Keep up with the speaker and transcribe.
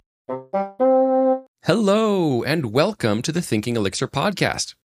Hello, and welcome to the Thinking Elixir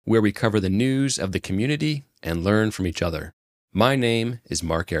podcast, where we cover the news of the community and learn from each other. My name is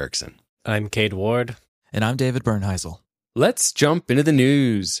Mark Erickson. I'm Cade Ward. And I'm David Bernheisel. Let's jump into the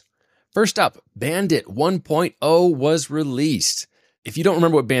news. First up, Bandit 1.0 was released. If you don't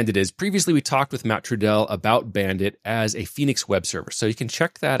remember what Bandit is, previously we talked with Matt Trudell about Bandit as a Phoenix web server. So you can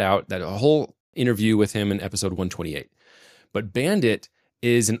check that out, that whole interview with him in episode 128. But Bandit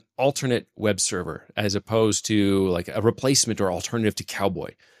is an alternate web server as opposed to like a replacement or alternative to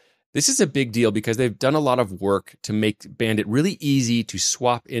Cowboy. This is a big deal because they've done a lot of work to make Bandit really easy to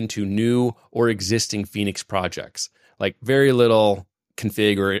swap into new or existing Phoenix projects. Like very little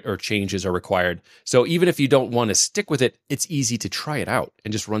config or changes are required. So even if you don't want to stick with it, it's easy to try it out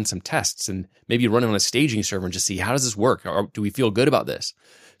and just run some tests and maybe run it on a staging server and just see, how does this work? Or do we feel good about this?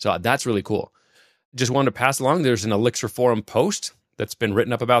 So that's really cool. Just wanted to pass along, there's an Elixir forum post that's been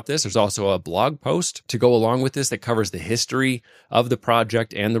written up about this. There's also a blog post to go along with this that covers the history of the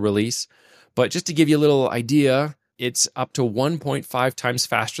project and the release. But just to give you a little idea, it's up to 1.5 times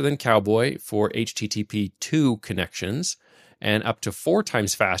faster than Cowboy for HTTP 2 connections and up to 4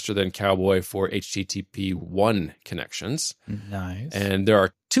 times faster than Cowboy for HTTP 1 connections. Nice. And there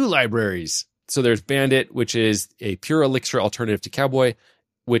are 2 libraries. So there's Bandit, which is a pure Elixir alternative to Cowboy,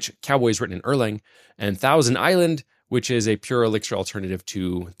 which Cowboy is written in Erlang, and Thousand Island, which is a pure Elixir alternative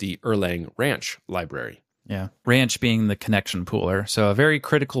to the Erlang Ranch library. Yeah, Ranch being the connection pooler. So a very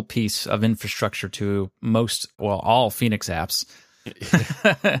critical piece of infrastructure to all Phoenix apps.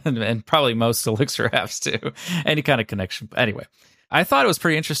 and probably most Elixir apps too. Any kind of connection. Anyway, I thought it was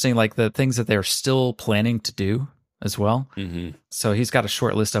pretty interesting, like the things that they're still planning to do as well. Mm-hmm. So he's got a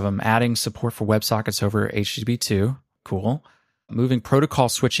short list of them. Adding support for WebSockets over HTTP 2. Cool. Moving protocol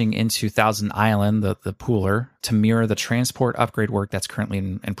switching into Thousand Island, the pooler, to mirror the transport upgrade work that's currently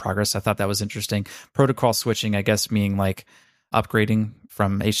in progress. I thought that was interesting. Protocol switching, I guess, meaning like upgrading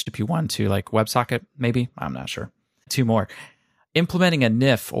from HTTP 1 to like WebSocket, maybe? I'm not sure. 2 more. Implementing a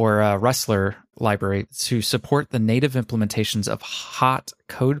NIF or a Rustler library to support the native implementations of hot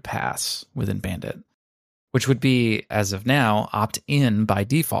code paths within Bandit, which would be, as of now, opt-in by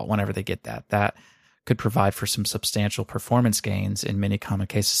default whenever they get that. That could provide for some substantial performance gains in many common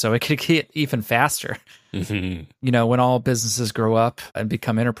cases. So it could get even faster. Mm-hmm. You know, when all businesses grow up and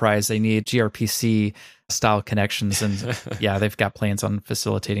become enterprise, they need gRPC style connections. And yeah, they've got plans on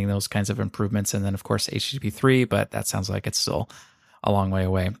facilitating those kinds of improvements. And then, of course, HTTP 3, but that sounds like it's still a long way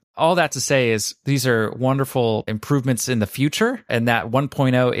away. All that to say is these are wonderful improvements in the future. And that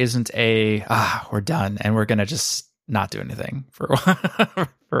 1.0 isn't we're done and we're going to just not do anything for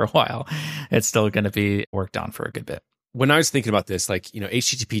a while. It's still going to be worked on for a good bit. When I was thinking about this,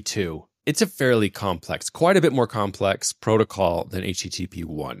 HTTP 2, it's a fairly complex, quite a bit more complex protocol than HTTP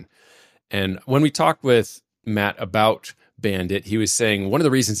 1. And when we talked with Matt about Bandit, he was saying one of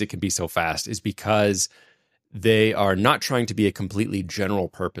the reasons it can be so fast is because they are not trying to be a completely general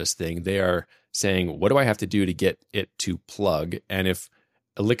purpose thing. They are saying, what do I have to do to get it to plug? And if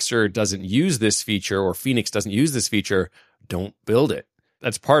Elixir doesn't use this feature or Phoenix doesn't use this feature, don't build it.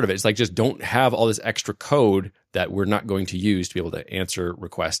 That's part of it. It's like, just don't have all this extra code that we're not going to use to be able to answer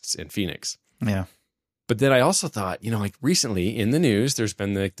requests in Phoenix. Yeah. But then I also thought, recently in the news, there's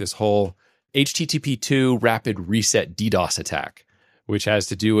been this whole HTTP 2 rapid reset DDoS attack, which has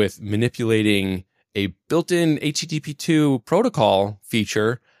to do with manipulating a built-in HTTP 2 protocol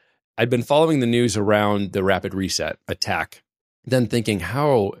feature. I'd been following the news around the rapid reset attack, then thinking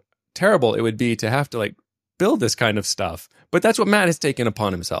how terrible it would be to have to build this kind of stuff. But that's what Matt has taken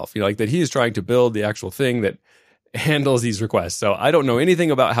upon himself, that he is trying to build the actual thing that handles these requests. So I don't know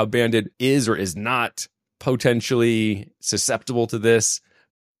anything about how Bandit is or is not potentially susceptible to this.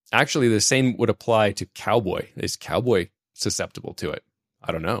 Actually, the same would apply to Cowboy. Is Cowboy susceptible to it?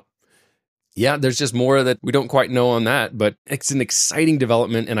 I don't know. Yeah, there's just more that we don't quite know on that, but it's an exciting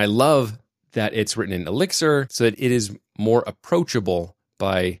development, and I love that it's written in Elixir so that it is more approachable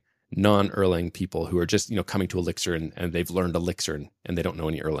by non-Erlang people who are just, coming to Elixir and they've learned Elixir and they don't know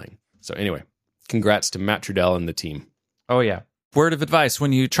any Erlang. So anyway, congrats to Matt Trudell and the team. Oh, yeah. Word of advice,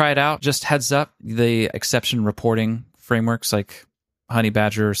 when you try it out, just heads up, the exception reporting frameworks like Honey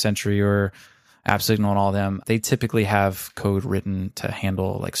Badger, Sentry, or AppSignal and all of them, they typically have code written to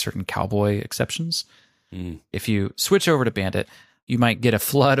handle certain Cowboy exceptions. If you switch over to Bandit, you might get a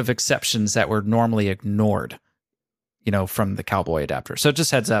flood of exceptions that were normally ignored, from the Cowboy adapter. So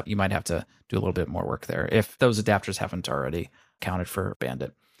just heads up, you might have to do a little bit more work there if those adapters haven't already counted for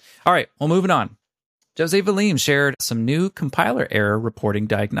Bandit. All right, well, moving on. Jose Valim shared some new compiler error reporting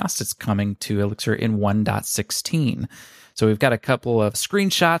diagnostics coming to Elixir in 1.16. So we've got a couple of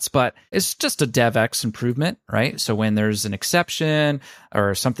screenshots, but it's just a DevX improvement, right? So when there's an exception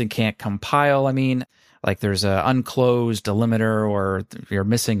or something can't compile, like there's an unclosed delimiter or you're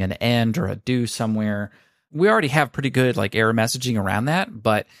missing an end or a do somewhere, we already have pretty good like error messaging around that,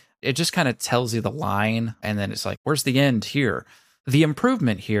 but it just kind of tells you the line and then it's like, where's the end here? The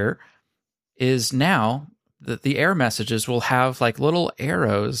improvement here is now that the error messages will have like little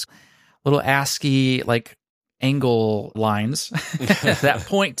arrows, little ASCII like angle lines that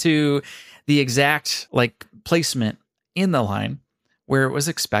point to the exact like placement in the line where it was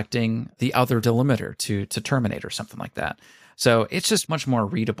expecting the other delimiter to terminate or something like that. So it's just much more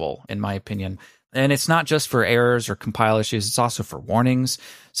readable, in my opinion. And it's not just for errors or compile issues, it's also for warnings.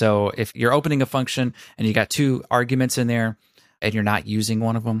 So if you're opening a function and you got two arguments in there and you're not using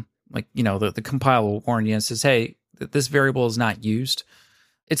one of them, like, the compile will warn you and says, hey, this variable is not used.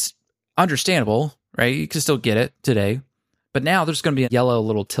 It's understandable, right? You can still get it today. But now there's going to be a yellow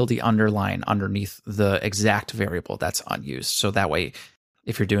little tilde underline underneath the exact variable that's unused. So that way,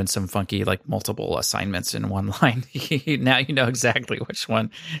 if you're doing some funky, like multiple assignments in one line, now you know exactly which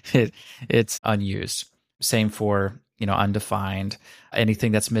one it's unused. Same for, undefined,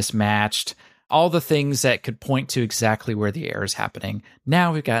 anything that's mismatched, all the things that could point to exactly where the error is happening.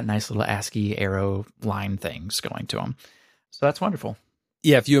 Now we've got nice little ASCII arrow line things going to them. So that's wonderful.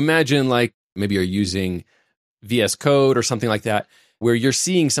 Yeah, if you imagine like maybe you're using VS Code or something like that, where you're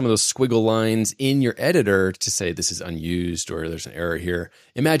seeing some of those squiggle lines in your editor to say this is unused or there's an error here.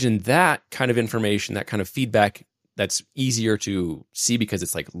 Imagine that kind of information, that kind of feedback that's easier to see because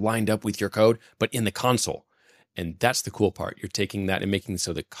it's like lined up with your code, but in the console. And that's the cool part. You're taking that and making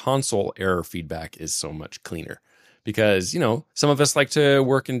so the console error feedback is so much cleaner. Because, some of us like to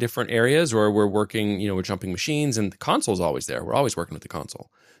work in different areas or we're working, with jumping machines and the console's always there. We're always working with the console.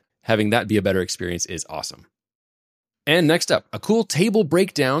 Having that be a better experience is awesome. And next up, a cool table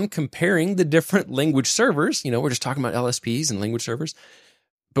breakdown comparing the different language servers. We're just talking about LSPs and language servers.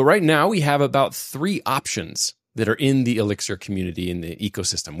 But right now we have about 3 options that are in the Elixir community in the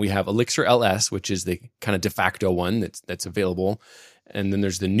ecosystem. We have Elixir LS, which is the kind of de facto one that's available. And then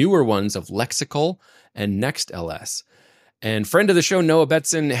there's the newer ones of Lexical and NextLS. And friend of the show, Noah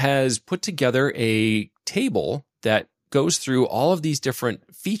Betson, has put together a table that goes through all of these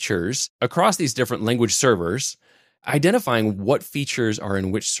different features across these different language servers, identifying what features are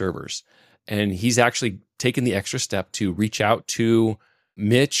in which servers. And he's actually taken the extra step to reach out to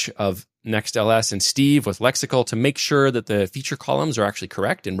Mitch of NextLS and Steve with Lexical to make sure that the feature columns are actually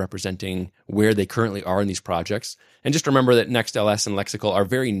correct and representing where they currently are in these projects. And just remember that NextLS and Lexical are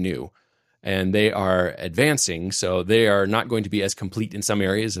very new and they are advancing, so they are not going to be as complete in some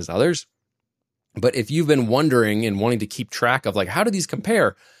areas as others. But if you've been wondering and wanting to keep track of like, how do these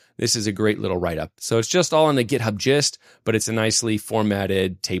compare? This is a great little write-up. So it's just all in the GitHub gist, but it's a nicely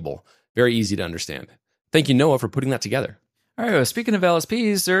formatted table. Very easy to understand. Thank you, Noah, for putting that together. All right, well, speaking of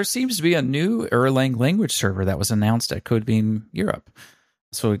LSPs, there seems to be a new Erlang language server that was announced at CodeBeam Europe.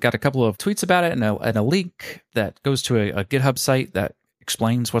 So we got a couple of tweets about it and a link that goes to a GitHub site that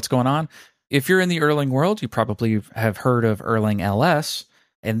explains what's going on. If you're in the Erlang world, you probably have heard of Erlang LS.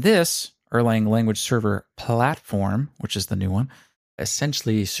 And this Erlang language server platform, which is the new one,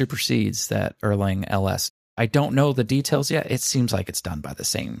 essentially supersedes that Erlang LS. I don't know the details yet. It seems like it's done by the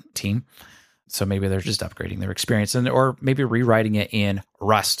same team. So maybe they're just upgrading their experience or maybe rewriting it in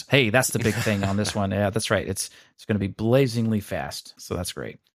Rust. Hey, that's the big thing on this one. Yeah, that's right. It's going to be blazingly fast. So that's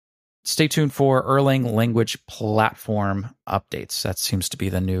great. Stay tuned for Erlang language platform updates. That seems to be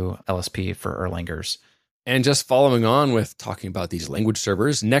the new LSP for Erlangers. And just following on with talking about these language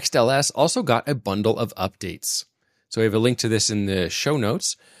servers, NextLS also got a bundle of updates. So we have a link to this in the show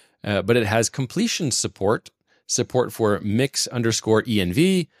notes, but it has completion support for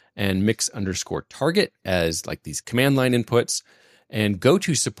mix_env and mix_target as like these command line inputs, and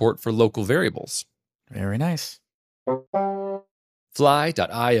go-to support for local variables. Very nice.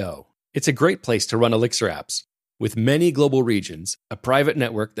 Fly.io. It's a great place to run Elixir apps. With many global regions, a private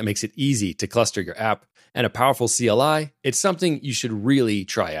network that makes it easy to cluster your app, and a powerful CLI, it's something you should really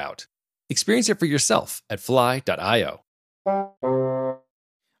try out. Experience it for yourself at fly.io.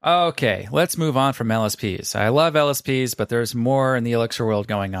 Okay, let's move on from LSPs. I love LSPs, but there's more in the Elixir world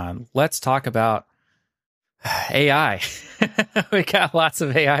going on. Let's talk about AI. We got lots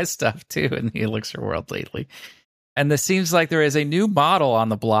of AI stuff too in the Elixir world lately. And this seems like there is a new model on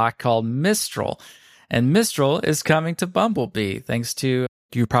the block called Mistral. And Mistral is coming to Bumblebee, thanks to,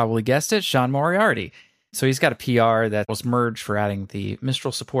 you probably guessed it, Sean Moriarty. So he's got a PR that was merged for adding the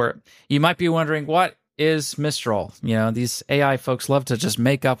Mistral support. You might be wondering, what is Mistral? These AI folks love to just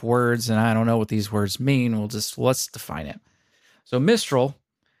make up words, and I don't know what these words mean. Let's define it. So Mistral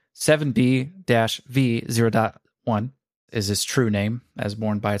 7B-V0.1 is its true name, as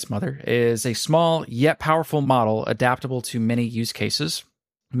born by its mother, is a small yet powerful model adaptable to many use cases.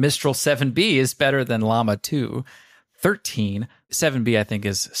 Mistral 7B is better than Llama 2. 13. 7B, I think,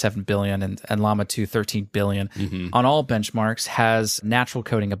 is 7 billion, and Llama 2, 13 billion. On all benchmarks, has natural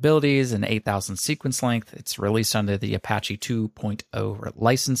coding abilities and 8,000 sequence length. It's released under the Apache 2.0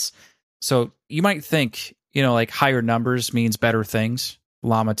 license. So you might think, like higher numbers means better things.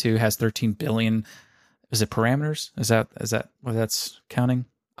 Llama 2 has 13 billion. Is it parameters? Is that what that's counting?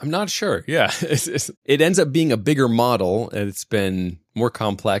 I'm not sure. Yeah. It ends up being a bigger model, and it's been more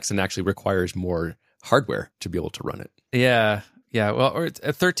complex and actually requires more hardware to be able to run it. Yeah. Well, or it's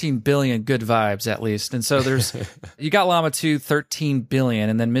 13 billion good vibes at least. And so you got Llama 2, 13 billion,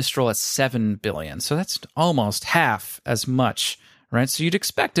 and then Mistral at 7 billion. So that's almost half as much, right? So you'd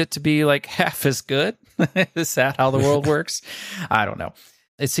expect it to be like half as good. Is that how the world works? I don't know.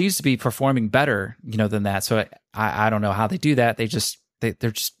 It seems to be performing better, than that. So I don't know how they do that. They're just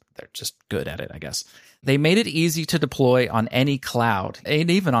good at it, I guess. They made it easy to deploy on any cloud and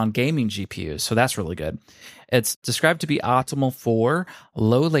even on gaming GPUs, so that's really good. It's described to be optimal for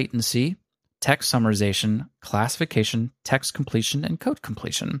low latency, text summarization, classification, text completion, and code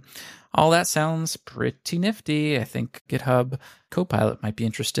completion. All that sounds pretty nifty. I think GitHub Copilot might be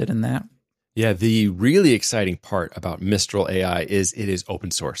interested in that. Yeah, the really exciting part about Mistral AI is it is open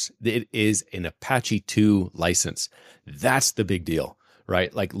source. It is an Apache 2 license. That's the big deal.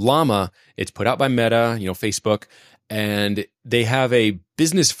 Right? Like Llama, it's put out by Meta, Facebook, and they have a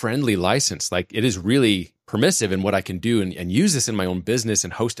business-friendly license. Like it is really permissive in what I can do and use this in my own business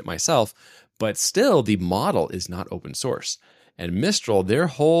and host it myself, but still the model is not open source. And Mistral, their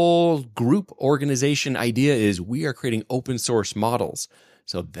whole group organization idea is we are creating open source models.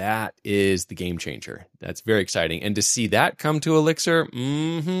 So that is the game changer. That's very exciting. And to see that come to Elixir,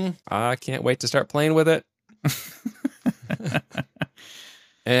 I can't wait to start playing with it.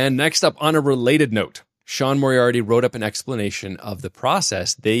 And next up, on a related note, Sean Moriarty wrote up an explanation of the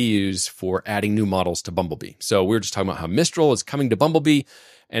process they use for adding new models to Bumblebee. So we were just talking about how Mistral is coming to Bumblebee,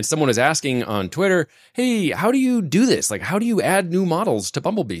 and someone was asking on Twitter, hey, how do you do this? Like, how do you add new models to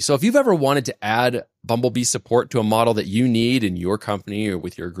Bumblebee? So if you've ever wanted to add Bumblebee support to a model that you need in your company or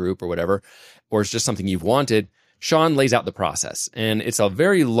with your group or whatever, or it's just something you've wanted, Sean lays out the process, and it's a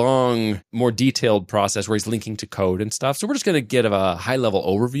very long, more detailed process where he's linking to code and stuff. So we're just going to get a high-level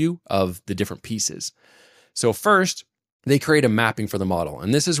overview of the different pieces. So first, they create a mapping for the model,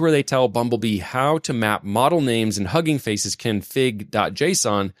 and this is where they tell Bumblebee how to map model names and Hugging Faces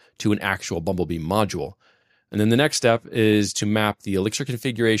config.json to an actual Bumblebee module. And then the next step is to map the Elixir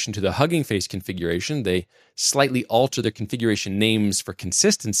configuration to the Hugging Face configuration. They slightly alter their configuration names for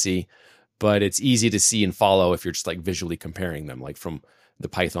consistency, but it's easy to see and follow if you're just like visually comparing them, like from the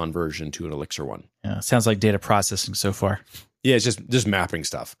Python version to an Elixir one. Yeah, sounds like data processing so far. Yeah, it's just mapping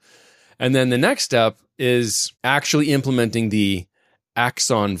stuff. And then the next step is actually implementing the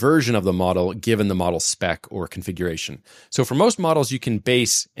Axon version of the model given the model spec or configuration. So for most models, you can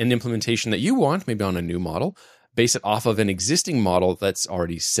base an implementation that you want, maybe on a new model, base it off of an existing model that's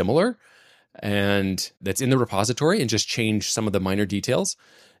already similar and that's in the repository, and just change some of the minor details.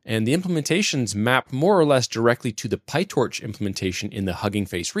 And the implementations map more or less directly to the PyTorch implementation in the Hugging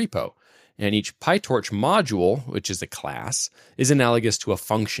Face repo. And each PyTorch module, which is a class, is analogous to a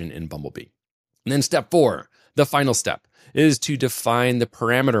function in Bumblebee. And then step 4, the final step, is to define the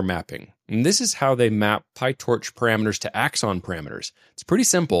parameter mapping. And this is how they map PyTorch parameters to Axon parameters. It's pretty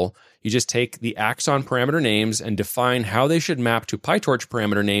simple. You just take the Axon parameter names and define how they should map to PyTorch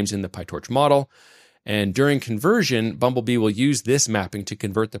parameter names in the PyTorch model. And during conversion, Bumblebee will use this mapping to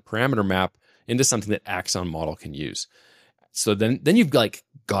convert the parameter map into something that Axon model can use. So then you've like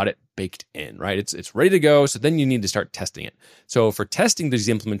got it baked in, right? It's ready to go. So then you need to start testing it. So for testing these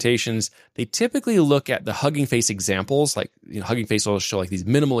implementations, they typically look at the Hugging Face examples. Like Hugging Face will show like these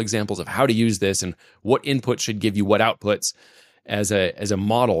minimal examples of how to use this and what input should give you what outputs as a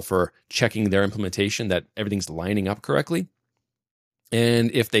model for checking their implementation that everything's lining up correctly.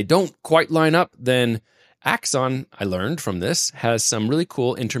 And if they don't quite line up, then Axon, I learned from this, has some really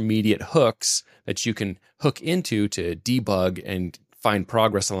cool intermediate hooks that you can hook into to debug and find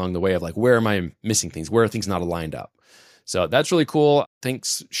progress along the way of like, where am I missing things? Where are things not aligned up? So that's really cool.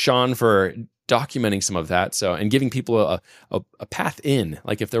 Thanks, Sean, for documenting some of that. So, and giving people a path in,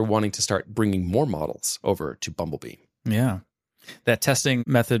 like if they're wanting to start bringing more models over to Bumblebee. Yeah. That testing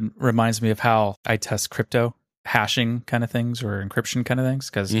method reminds me of how I test crypto hashing kind of things or encryption kind of things,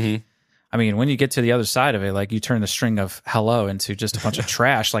 because I mean, when you get to the other side of it, like you turn the string of hello into just a bunch of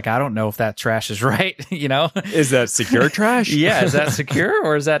trash. Like, I don't know if that trash is right, you know? Is that secure trash? Yeah. Is that secure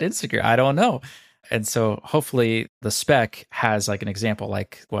or is that insecure? I don't know. And so hopefully the spec has like an example,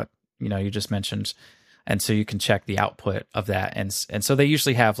 like what, you just mentioned. And so you can check the output of that. And so they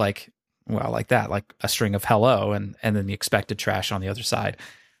usually have like that, like a string of hello and then the expected trash on the other side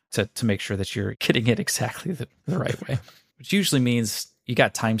to make sure that you're getting it exactly the right way, which usually means you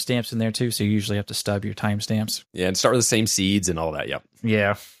got timestamps in there too. So you usually have to stub your timestamps. Yeah, and start with the same seeds and all that. Yep.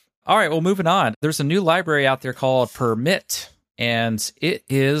 Yeah. All right. Well, moving on. There's a new library out there called Permit, and it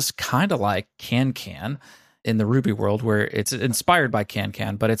is kind of like CanCan in the Ruby world, where it's inspired by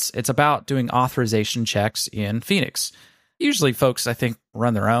CanCan, but it's about doing authorization checks in Phoenix. Usually folks, I think,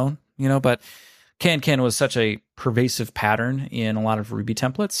 run their own, but CanCan was such a pervasive pattern in a lot of Ruby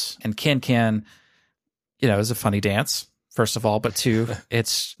templates. And CanCan, is a funny dance, first of all, but two,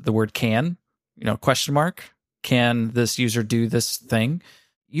 it's the word can, question mark. Can this user do this thing?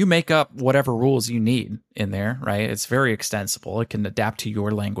 You make up whatever rules you need in there, right? It's very extensible. It can adapt to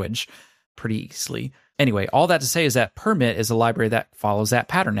your language pretty easily. Anyway, all that to say is that Permit is a library that follows that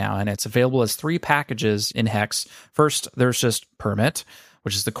pattern now, and it's available as 3 packages in Hex. First, there's just Permit,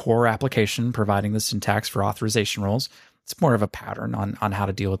 which is the core application providing the syntax for authorization rules. It's more of a pattern on how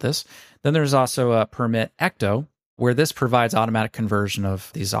to deal with this. Then there's also a Permit Ecto, where this provides automatic conversion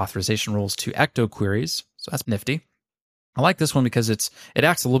of these authorization rules to Ecto queries. So that's nifty. I like this one because it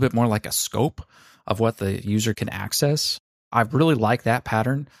acts a little bit more like a scope of what the user can access. I really like that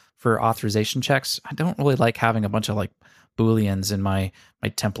pattern for authorization checks. I don't really like having a bunch of like Booleans in my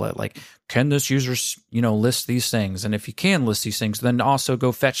template. Like, can this user, list these things? And if you can list these things, then also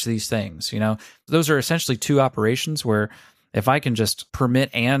go fetch these things. Those are essentially 2 operations where if I can just permit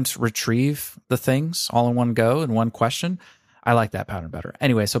and retrieve the things all in one go in one question, I like that pattern better.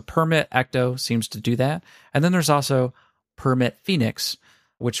 Anyway, so Permit Ecto seems to do that. And then there's also Permit Phoenix,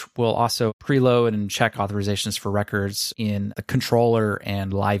 which will also preload and check authorizations for records in the controller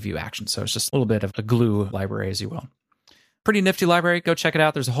and live view action. So it's just a little bit of a glue library, as you will. Pretty nifty library. Go check it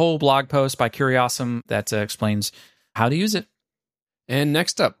out. There's a whole blog post by Curiosum that explains how to use it. And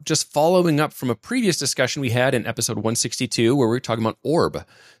next up, just following up from a previous discussion we had in episode 162, where we were talking about Orb.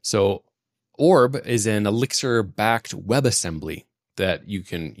 So Orb is an Elixir-backed WebAssembly that you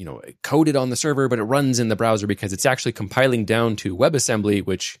can, code it on the server, but it runs in the browser because it's actually compiling down to WebAssembly,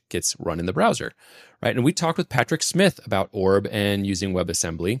 which gets run in the browser, right? And we talked with Patrick Smith about Orb and using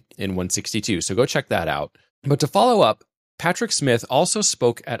WebAssembly in 162, so go check that out. But to follow up, Patrick Smith also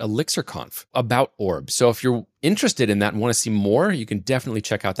spoke at ElixirConf about Orb. So if you're interested in that and want to see more, you can definitely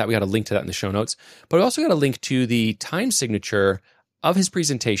check out that. We got a link to that in the show notes. But we also got a link to the time signature of his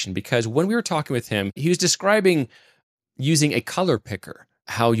presentation, because when we were talking with him, he was describing using a color picker,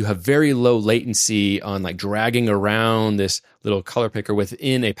 how you have very low latency on like dragging around this little color picker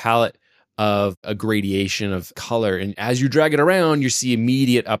within a palette of a gradation of color. And as you drag it around, you see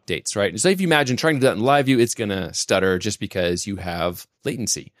immediate updates, right? And so if you imagine trying to do that in live view, it's going to stutter just because you have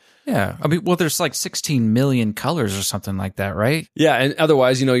latency. Yeah. I mean, well, there's like 16 million colors or something like that, right? Yeah. And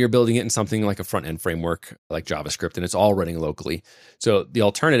otherwise, you're building it in something like a front-end framework like JavaScript, and it's all running locally. So the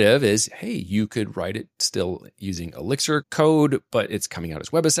alternative is, hey, you could write it still using Elixir code, but it's coming out as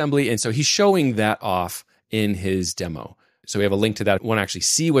WebAssembly. And so he's showing that off in his demo. So we have a link to that. I want to actually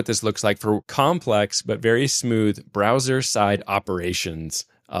see what this looks like for complex but very smooth browser-side operations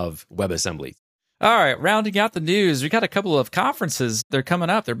of WebAssembly. All right, rounding out the news, we got a couple of conferences. They're coming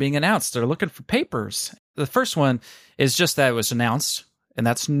up. They're being announced. They're looking for papers. The first one is just that it was announced, and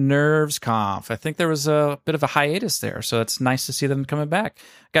that's NervesConf. I think there was a bit of a hiatus there, so it's nice to see them coming back.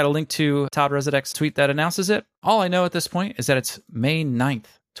 Got a link to Todd Rezadek's tweet that announces it. All I know at this point is that it's May 9th.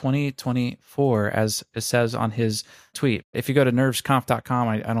 2024, as it says on his tweet. If you go to nervesconf.com,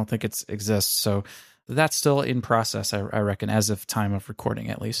 I don't think it exists. So that's still in process, I reckon, as of time of recording,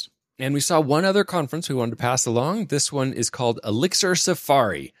 at least. And we saw one other conference we wanted to pass along. This one is called Elixir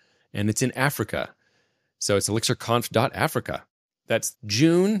Safari, and it's in Africa. So it's elixirconf.africa. That's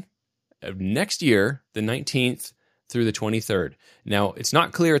June of next year, the 19th through the 23rd. Now, it's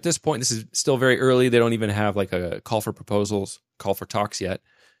not clear at this point. This is still very early. They don't even have like a call for proposals, call for talks yet.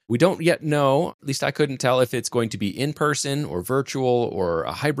 We don't yet know, at least I couldn't tell, if it's going to be in person or virtual or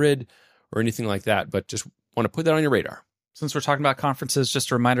a hybrid or anything like that, but just want to put that on your radar. Since we're talking about conferences,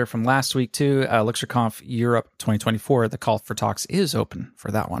 just a reminder from last week too, ElixirConf Europe 2024, the call for talks is open for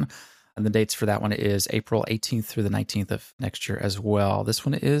that one. And the dates for that one is April 18th through the 19th of next year as well. This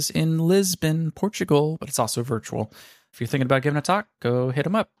one is in Lisbon, Portugal, but it's also virtual. If you're thinking about giving a talk, go hit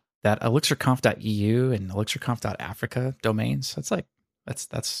them up. That elixirconf.eu and elixirconf.africa domains, that's like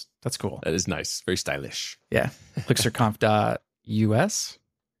That's cool. That is nice. Very stylish. Yeah. elixirconf.us,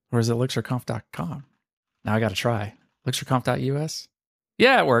 or is it elixirconf.com? Now I got to try. elixirconf.us?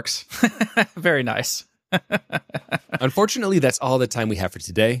 Yeah, it works. Very nice. Unfortunately, that's all the time we have for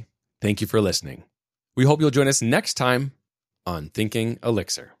today. Thank you for listening. We hope you'll join us next time on Thinking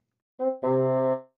Elixir.